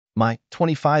My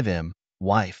 25M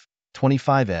wife,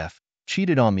 25F,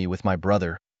 cheated on me with my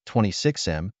brother,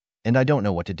 26M, and I don't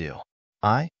know what to do.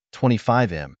 I,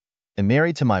 25M, am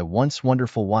married to my once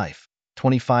wonderful wife,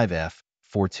 25F,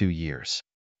 for 2 years.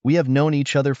 We have known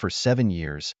each other for 7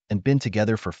 years and been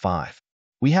together for 5.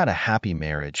 We had a happy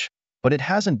marriage, but it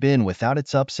hasn't been without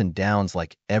its ups and downs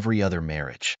like every other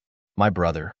marriage. My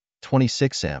brother,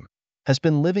 26M, has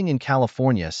been living in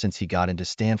California since he got into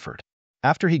Stanford.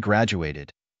 After he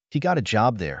graduated, he got a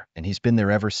job there, and he's been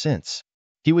there ever since.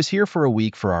 He was here for a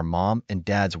week for our mom and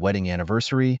dad's wedding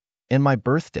anniversary and my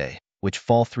birthday, which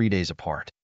fall 3 days apart.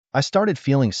 I started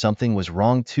feeling something was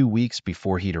wrong 2 weeks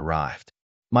before he'd arrived.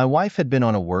 My wife had been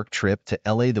on a work trip to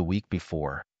LA the week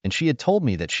before, and she had told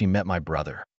me that she met my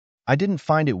brother. I didn't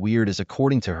find it weird, as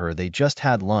according to her they just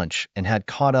had lunch and had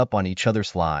caught up on each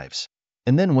other's lives,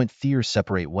 and then went their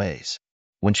separate ways.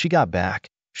 When she got back,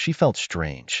 she felt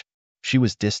strange. She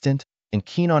was distant and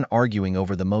keen on arguing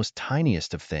over the most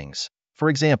tiniest of things. For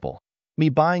example, me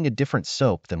buying a different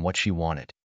soap than what she wanted.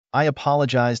 I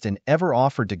apologized and ever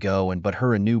offered to go and buy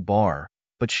her a new bar,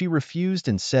 but she refused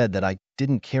and said that I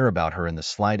didn't care about her in the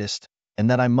slightest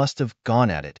and that I must have gone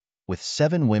at it with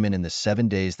 7 women in the 7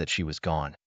 days that she was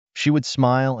gone. She would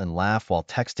smile and laugh while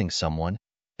texting someone,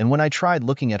 and when I tried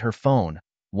looking at her phone,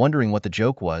 wondering what the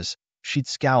joke was, she'd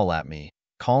scowl at me,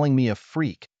 calling me a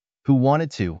freak who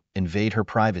wanted to invade her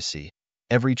privacy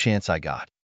every chance I got.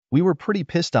 We were pretty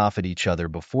pissed off at each other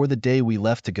before the day we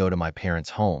left to go to my parents'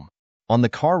 home. On the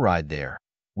car ride there,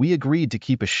 we agreed to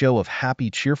keep a show of happy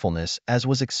cheerfulness as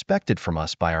was expected from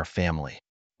us by our family.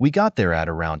 We got there at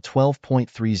around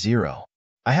 12:30.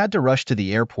 I had to rush to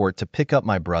the airport to pick up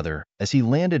my brother as he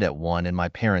landed at 1 and my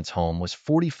parents' home was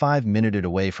 45 minutes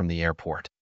away from the airport.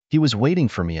 He was waiting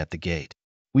for me at the gate.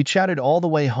 We chatted all the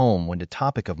way home when the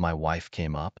topic of my wife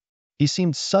came up. He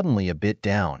seemed suddenly a bit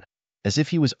down, as if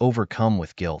he was overcome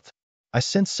with guilt. I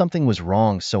sensed something was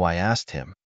wrong, so I asked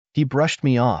him. He brushed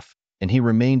me off, and he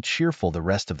remained cheerful the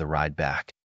rest of the ride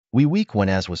back. We went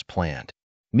as was planned.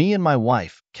 Me and my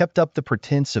wife kept up the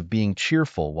pretense of being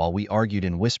cheerful while we argued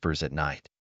in whispers at night.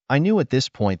 I knew at this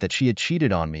point that she had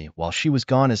cheated on me while she was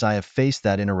gone, as I have faced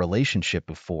that in a relationship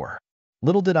before.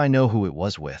 Little did I know who it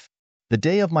was with. The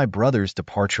day of my brother's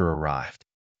departure arrived.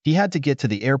 He had to get to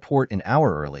the airport an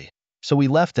hour early, so we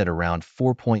left at around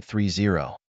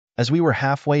 4:30. As we were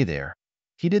halfway there,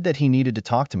 he did that he needed to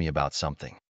talk to me about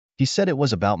something. He said it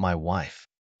was about my wife.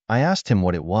 I asked him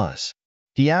what it was.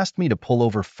 He asked me to pull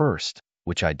over first,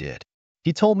 which I did.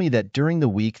 He told me that during the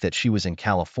week that she was in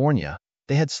California,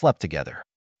 they had slept together.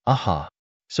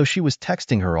 So she was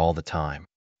texting her all the time.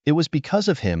 It was because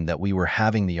of him that we were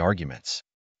having the arguments.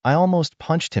 I almost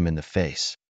punched him in the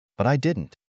face, but I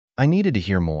didn't. I needed to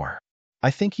hear more.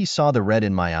 I think he saw the red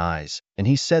in my eyes, and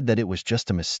he said that it was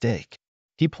just a mistake.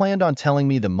 He planned on telling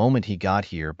me the moment he got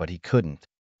here, but he couldn't.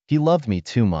 He loved me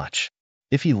too much.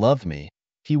 If he loved me,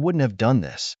 he wouldn't have done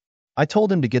this. I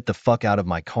told him to get the fuck out of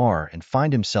my car and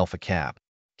find himself a cab.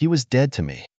 He was dead to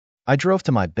me. I drove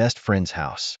to my best friend's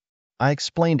house. I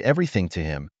explained everything to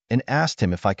him and asked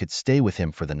him if I could stay with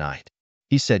him for the night.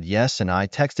 He said yes, and I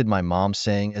texted my mom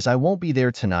saying as I won't be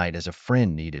there tonight as a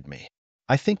friend needed me.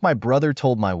 I think my brother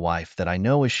told my wife that I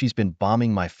know, as she's been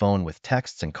bombing my phone with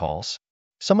texts and calls.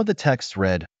 Some of the texts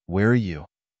read, "Where are you?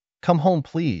 Come home,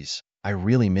 please. I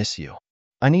really miss you.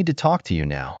 I need to talk to you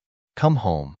now. Come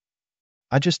home."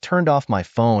 I just turned off my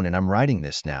phone and I'm writing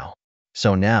this now.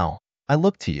 So now, I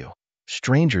look to you.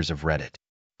 Strangers have read it.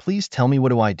 Please tell me, what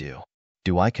do I do?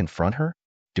 Do I confront her?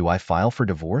 Do I file for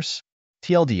divorce?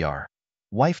 TLDR.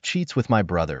 Wife cheats with my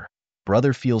brother.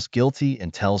 Brother feels guilty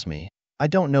and tells me, I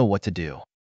don't know what to do.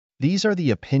 These are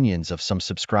the opinions of some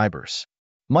subscribers.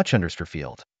 Much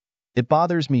Understerfield. It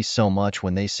bothers me so much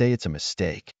when they say it's a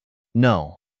mistake.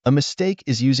 No, a mistake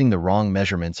is using the wrong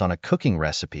measurements on a cooking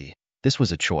recipe. This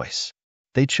was a choice.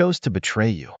 They chose to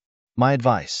betray you. My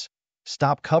advice: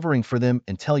 stop covering for them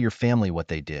and tell your family what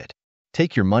they did.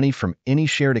 Take your money from any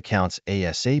shared accounts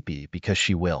ASAP, because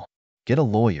she will. Get a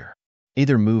lawyer.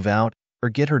 Either move out or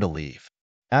get her to leave.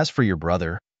 As for your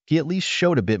brother, he at least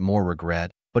showed a bit more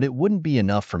regret, but it wouldn't be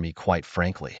enough for me, quite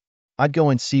frankly. I'd go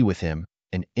and see with him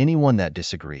and anyone that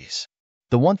disagrees.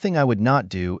 The one thing I would not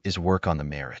do is work on the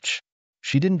marriage.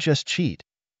 She didn't just cheat.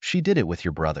 She did it with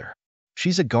your brother.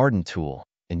 She's a garden tool,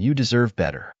 and you deserve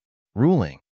better.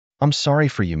 Ruling. I'm sorry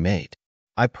for you, mate.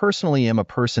 I personally am a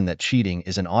person that cheating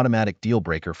is an automatic deal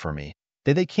breaker for me.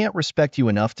 If they can't respect you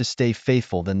enough to stay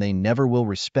faithful, then they never will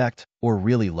respect or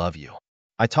really love you.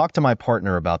 I talked to my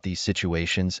partner about these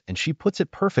situations, and she puts it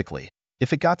perfectly.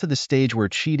 If it got to the stage where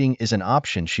cheating is an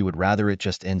option, she would rather it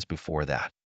just ends before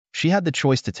that. She had the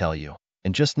choice to tell you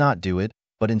and just not do it,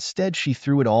 but instead she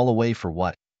threw it all away for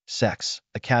what? Sex,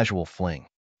 a casual fling.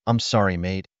 I'm sorry,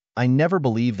 mate. I never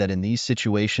believed that in these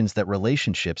situations that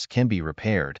relationships can be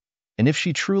repaired. And if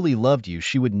she truly loved you,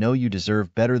 she would know you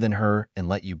deserve better than her and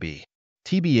let you be.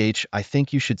 TBH, I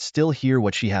think you should still hear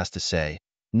what she has to say,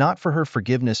 not for her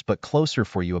forgiveness but closer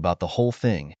for you about the whole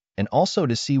thing, and also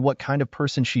to see what kind of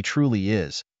person she truly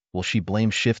is. Will she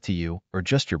blame shift to you, or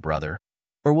just your brother?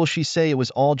 Or will she say it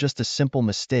was all just a simple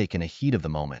mistake in a heat of the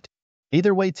moment?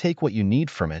 Either way, take what you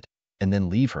need from it, and then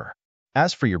leave her.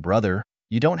 As for your brother,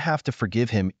 you don't have to forgive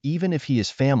him even if he is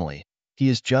family. He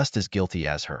is just as guilty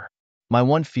as her. My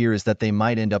one fear is that they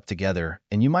might end up together,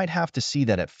 and you might have to see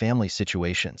that at family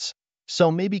situations.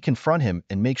 So maybe confront him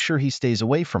and make sure he stays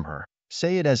away from her.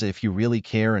 Say it as if you really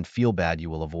care and feel bad you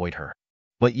will avoid her.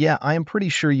 But yeah, I am pretty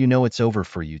sure you know it's over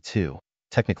for you too.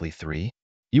 Technically 3.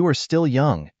 You are still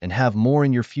young and have more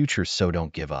in your future, so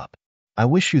don't give up. I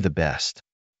wish you the best.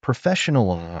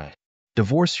 Professional.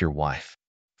 Divorce your wife.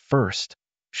 First,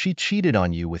 she cheated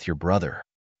on you with your brother.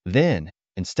 Then,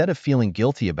 instead of feeling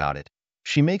guilty about it,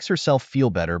 she makes herself feel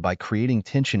better by creating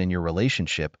tension in your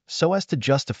relationship so as to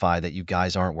justify that you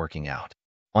guys aren't working out.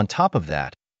 On top of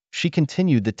that, she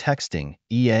continued the texting,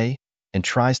 EA, and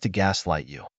tries to gaslight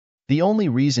you. The only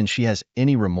reason she has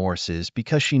any remorse is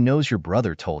because she knows your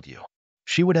brother told you.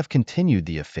 She would have continued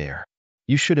the affair.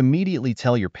 You should immediately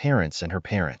tell your parents and her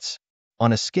parents.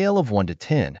 On a scale of 1 to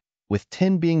 10, with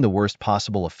 10 being the worst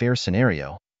possible affair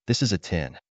scenario, this is a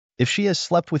 10. If she has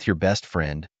slept with your best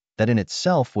friend, that in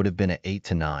itself would have been an 8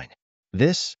 to 9.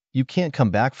 You can't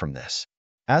come back from this.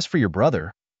 As for your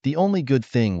brother, the only good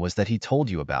thing was that he told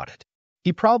you about it.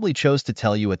 He probably chose to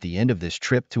tell you at the end of this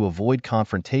trip to avoid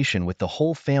confrontation with the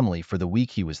whole family for the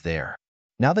week he was there.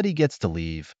 Now that he gets to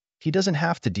leave, he doesn't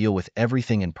have to deal with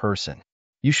everything in person.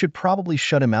 You should probably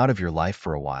shut him out of your life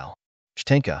for a while.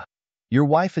 Shtenka, your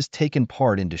wife has taken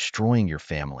part in destroying your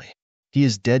family. He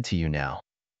is dead to you now.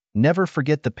 Never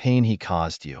forget the pain he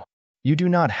caused you. You do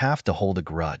not have to hold a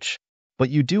grudge,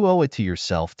 but you do owe it to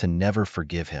yourself to never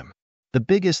forgive him. The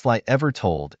biggest lie ever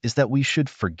told is that we should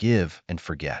forgive and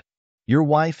forget. Your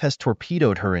wife has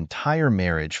torpedoed her entire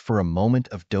marriage for a moment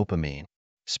of dopamine.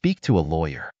 Speak to a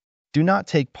lawyer. Do not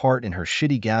take part in her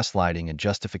shitty gaslighting and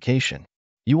justification.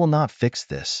 You will not fix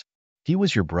this. He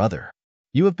was your brother.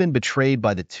 You have been betrayed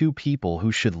by the 2 people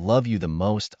who should love you the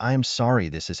most. I am sorry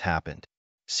this has happened.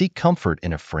 Seek comfort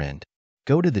in a friend.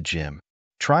 Go to the gym.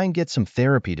 Try and get some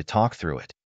therapy to talk through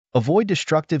it. Avoid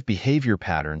destructive behavior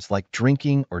patterns like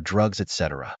drinking or drugs,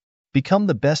 etc. Become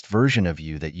the best version of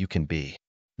you that you can be.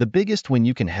 The biggest win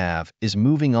you can have is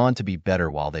moving on to be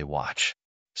better while they watch.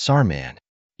 Sarman,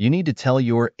 you need to tell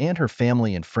your and her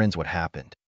family and friends what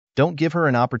happened. Don't give her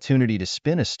an opportunity to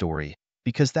spin a story,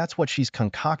 because that's what she's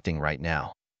concocting right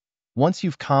now. Once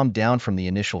you've calmed down from the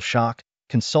initial shock,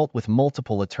 consult with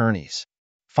multiple attorneys.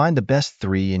 Find the best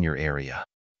 3 in your area.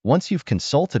 Once you've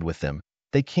consulted with them,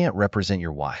 they can't represent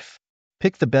your wife.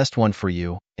 Pick the best one for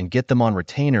you and get them on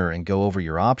retainer and go over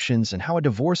your options and how a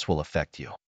divorce will affect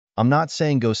you. I'm not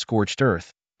saying go scorched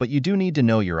earth, but you do need to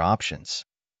know your options.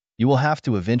 You will have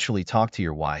to eventually talk to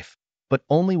your wife, but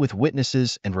only with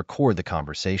witnesses and record the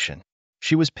conversation.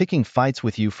 She was picking fights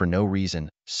with you for no reason,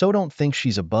 so don't think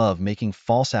she's above making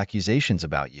false accusations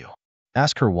about you.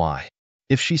 Ask her why.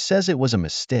 If she says it was a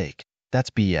mistake, that's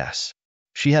BS.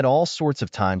 She had all sorts of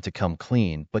time to come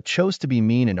clean, but chose to be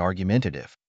mean and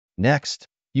argumentative. Next,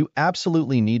 you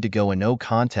absolutely need to go in no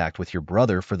contact with your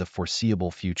brother for the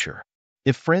foreseeable future.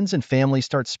 If friends and family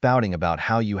start spouting about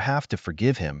how you have to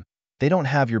forgive him, they don't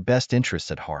have your best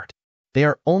interests at heart. They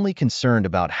are only concerned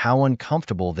about how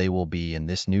uncomfortable they will be in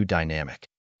this new dynamic.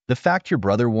 The fact your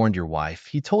brother warned your wife,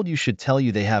 he told you should tell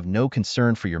you they have no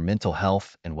concern for your mental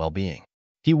health and well-being.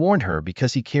 He warned her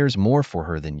because he cares more for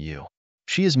her than you.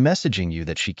 She is messaging you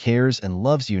that she cares and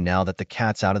loves you now that the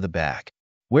cat's out of the bag.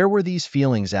 Where were these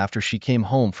feelings after she came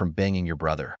home from banging your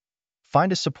brother?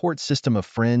 Find a support system of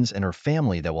friends and her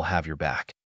family that will have your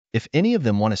back. If any of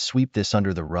them want to sweep this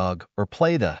under the rug or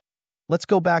play the "let's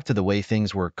go back to the way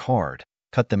things were" card,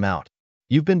 cut them out.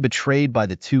 You've been betrayed by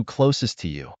the 2 closest to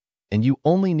you, and you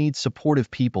only need supportive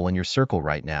people in your circle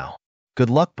right now. Good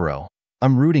luck, bro.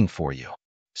 I'm rooting for you.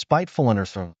 Spiteful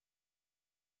underthrown.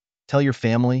 Tell your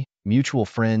family, mutual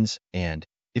friends, and,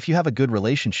 if you have a good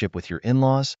relationship with your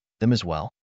in-laws, them as well.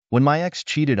 When my ex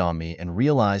cheated on me and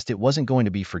realized it wasn't going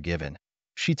to be forgiven,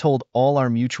 she told all our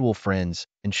mutual friends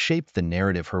and shaped the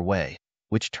narrative her way,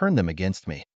 which turned them against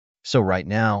me. So right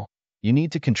now, you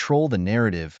need to control the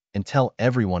narrative and tell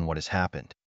everyone what has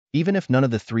happened. Even if none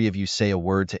of the 3 of you say a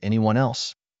word to anyone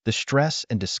else, the stress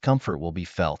and discomfort will be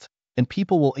felt, and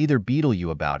people will either beetle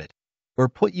you about it, or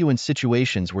put you in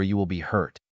situations where you will be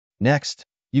hurt. Next,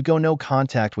 you go no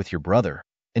contact with your brother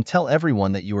and tell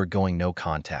everyone that you are going no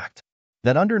contact.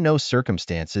 That under no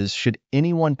circumstances should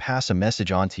anyone pass a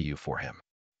message on to you for him.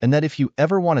 And that if you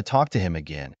ever want to talk to him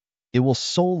again, it will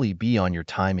solely be on your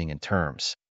timing and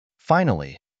terms.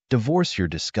 Finally, divorce your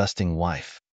disgusting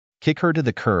wife. Kick her to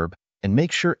the curb and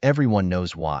make sure everyone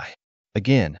knows why.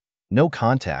 Again, no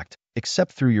contact,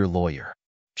 except through your lawyer.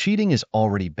 Cheating is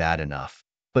already bad enough,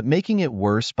 but making it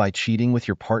worse by cheating with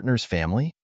your partner's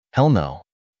family? Hell no.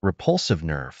 Repulsive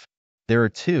nerve. There are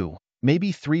 2,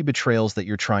 maybe 3 betrayals that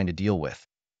you're trying to deal with.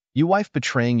 Your wife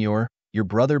betraying your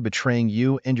brother betraying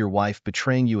you, and your wife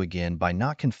betraying you again by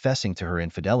not confessing to her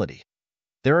infidelity.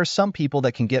 There are some people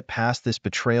that can get past this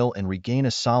betrayal and regain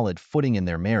a solid footing in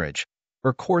their marriage,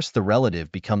 or of course the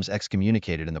relative becomes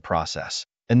excommunicated in the process.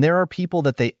 And there are people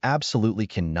that they absolutely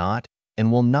cannot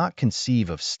and will not conceive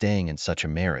of staying in such a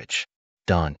marriage.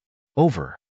 Done.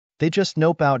 Over. They just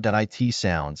nope out. It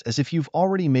sounds as if you've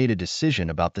already made a decision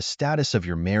about the status of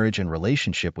your marriage and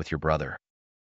relationship with your brother.